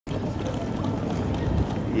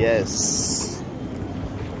Yes,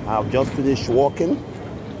 I've just finished walking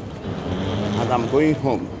and I'm going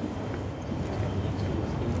home.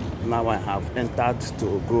 Now I have entered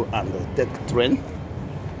to go and take train.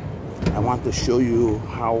 I want to show you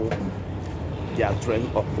how their train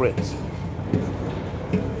operates.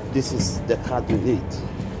 This is the card you need.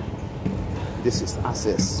 This is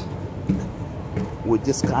access. With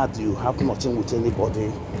this card, you have nothing with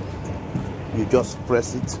anybody. You just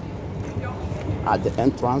press it at the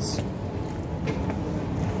entrance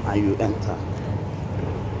and you enter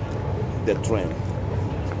the train.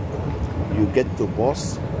 You get to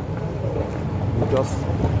bus. You just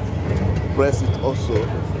press it also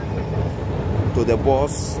to the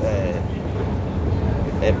bus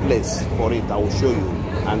a place for it. I will show you,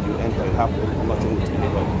 and you enter. You have nothing with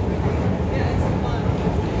anybody.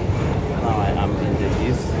 Now I am in the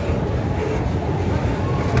east.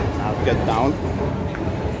 I'll get down.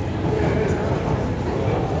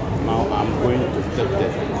 Now I'm going to take the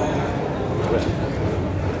train.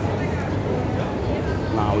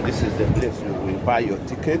 Now this is the place you will buy your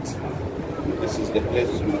ticket. This is the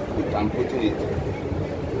place you can put it.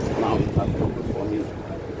 Now it has opened for me.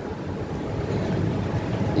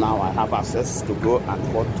 Now I have access to go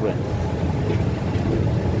and board train.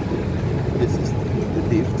 This is the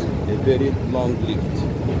lift, a very long lift.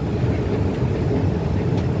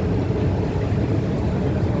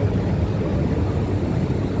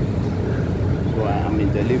 So I am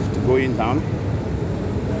in the lift going down.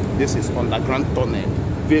 This is underground tunnel,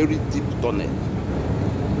 very deep tunnel.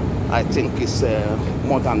 I think it's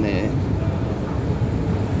more than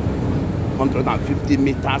 150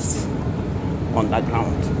 meters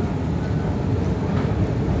underground.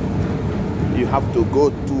 You have to go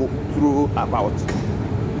through about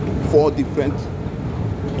 4 different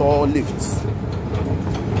tall lifts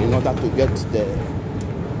in order to get the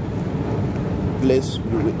place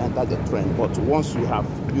you will enter the train. But once you have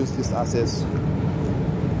used this access,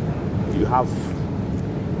 you have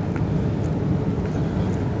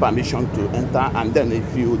permission to enter. And then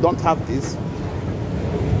if you don't have this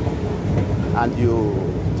and you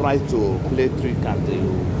try to play trick and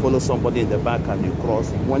you follow somebody in the back and you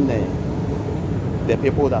cross, when the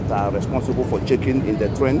people that are responsible for checking in the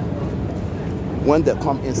train, when they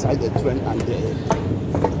come inside the train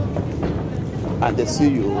and they see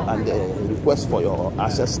you and they request for your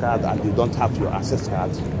access card and you don't have your access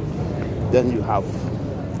card, then you have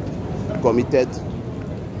committed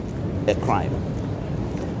a crime.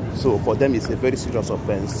 So for them it's a very serious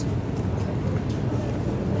offense.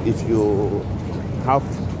 If you have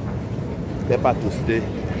paper to stay,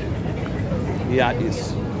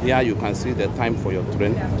 here you can see the time for your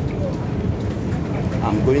train.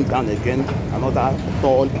 I'm going down again, another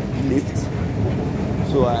tall lift.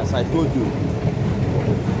 So as I told you,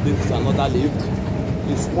 this is another lift.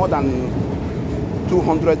 It's more than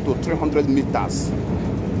 200 to 300 meters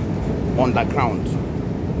underground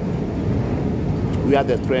where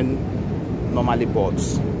the train normally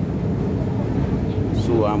boards.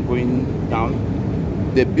 So I'm going down.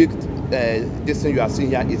 The big this thing you are seeing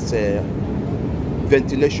here is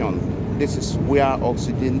ventilation. This is where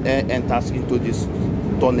oxygen air enters into this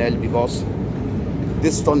tunnel, because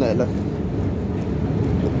this tunnel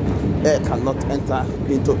air cannot enter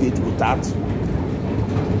into it without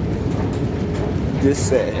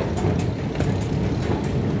this.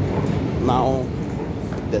 Now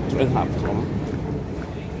the train have come.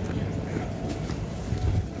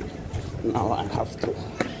 Now I have to.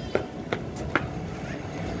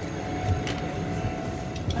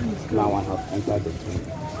 Now I have entered the train.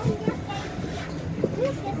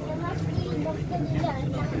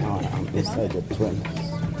 Now I am inside the train.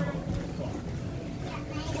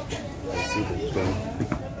 I see the train.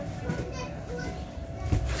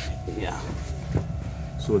 Yeah.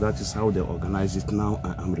 So that is how they organize it. Now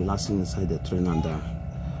I am relaxing inside the train, and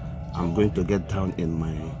I'm going to get down in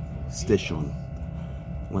my station.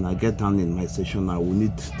 When I get down in my station, I will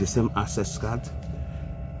need the same access card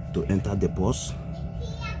to enter the bus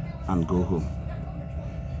and go home.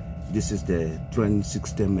 This is the train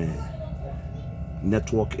system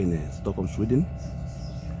network in Stockholm, Sweden.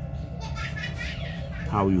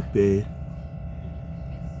 How you pay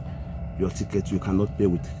your ticket, you cannot pay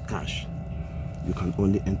with cash. You can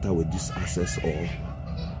only enter with this access, or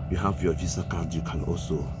you have your Visa card, you can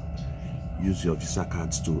also use your Visa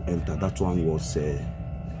cards to enter. That one was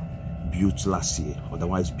built last year.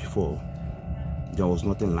 Otherwise, before, there was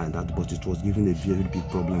nothing like that, but it was giving a very big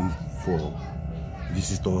problem for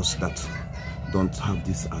visitors that don't have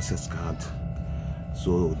this access card.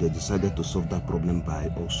 So they decided to solve that problem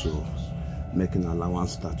by also making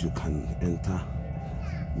allowance that you can enter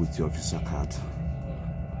with your Visa card.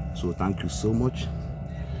 So thank you so much.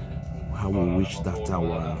 How we wish that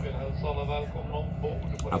our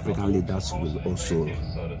African leaders will also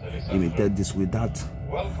imitate this. With that,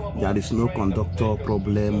 there is no conductor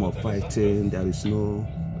problem of fighting. There is no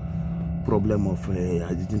problem of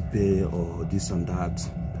I didn't pay or this and that.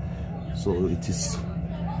 So it is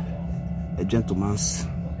a gentleman's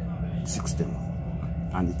system,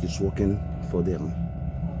 and it is working for them.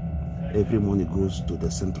 Every money goes to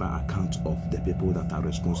the central account of the people that are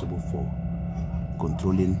responsible for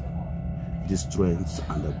controlling these trains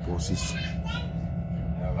and the buses.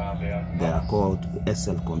 They are called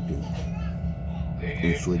SL Company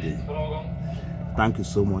in Sweden. Thank you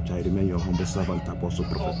so much. I remain your humble servant, Apostle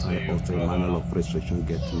Prophet Author Emmanuel of Restoration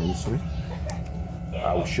Gate Ministry.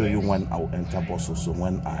 I will show you when I will enter buses, so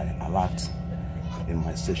when I alert in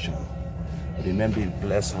my station. Remember, be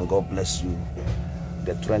blessed and God bless you.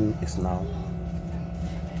 The train is now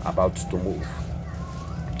about to move.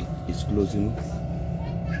 It's closing.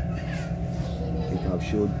 It has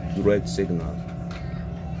showed the red signal.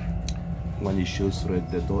 When it shows red,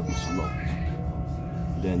 the door is locked.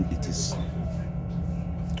 Then it is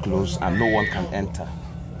closed and no one can enter.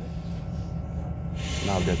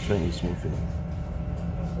 Now the train is moving.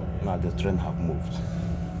 Now the train have moved.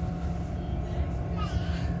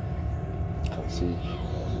 You can see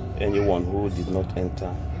anyone who did not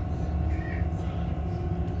enter.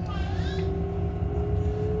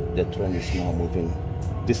 The train is now moving.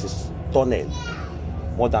 This is tunnel,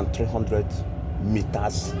 more than 300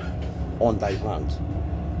 meters underground.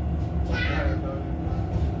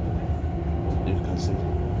 You can see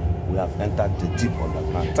we have entered the deep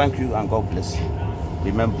underground. Thank you and God bless you.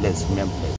 Remember blessed, remember blessed.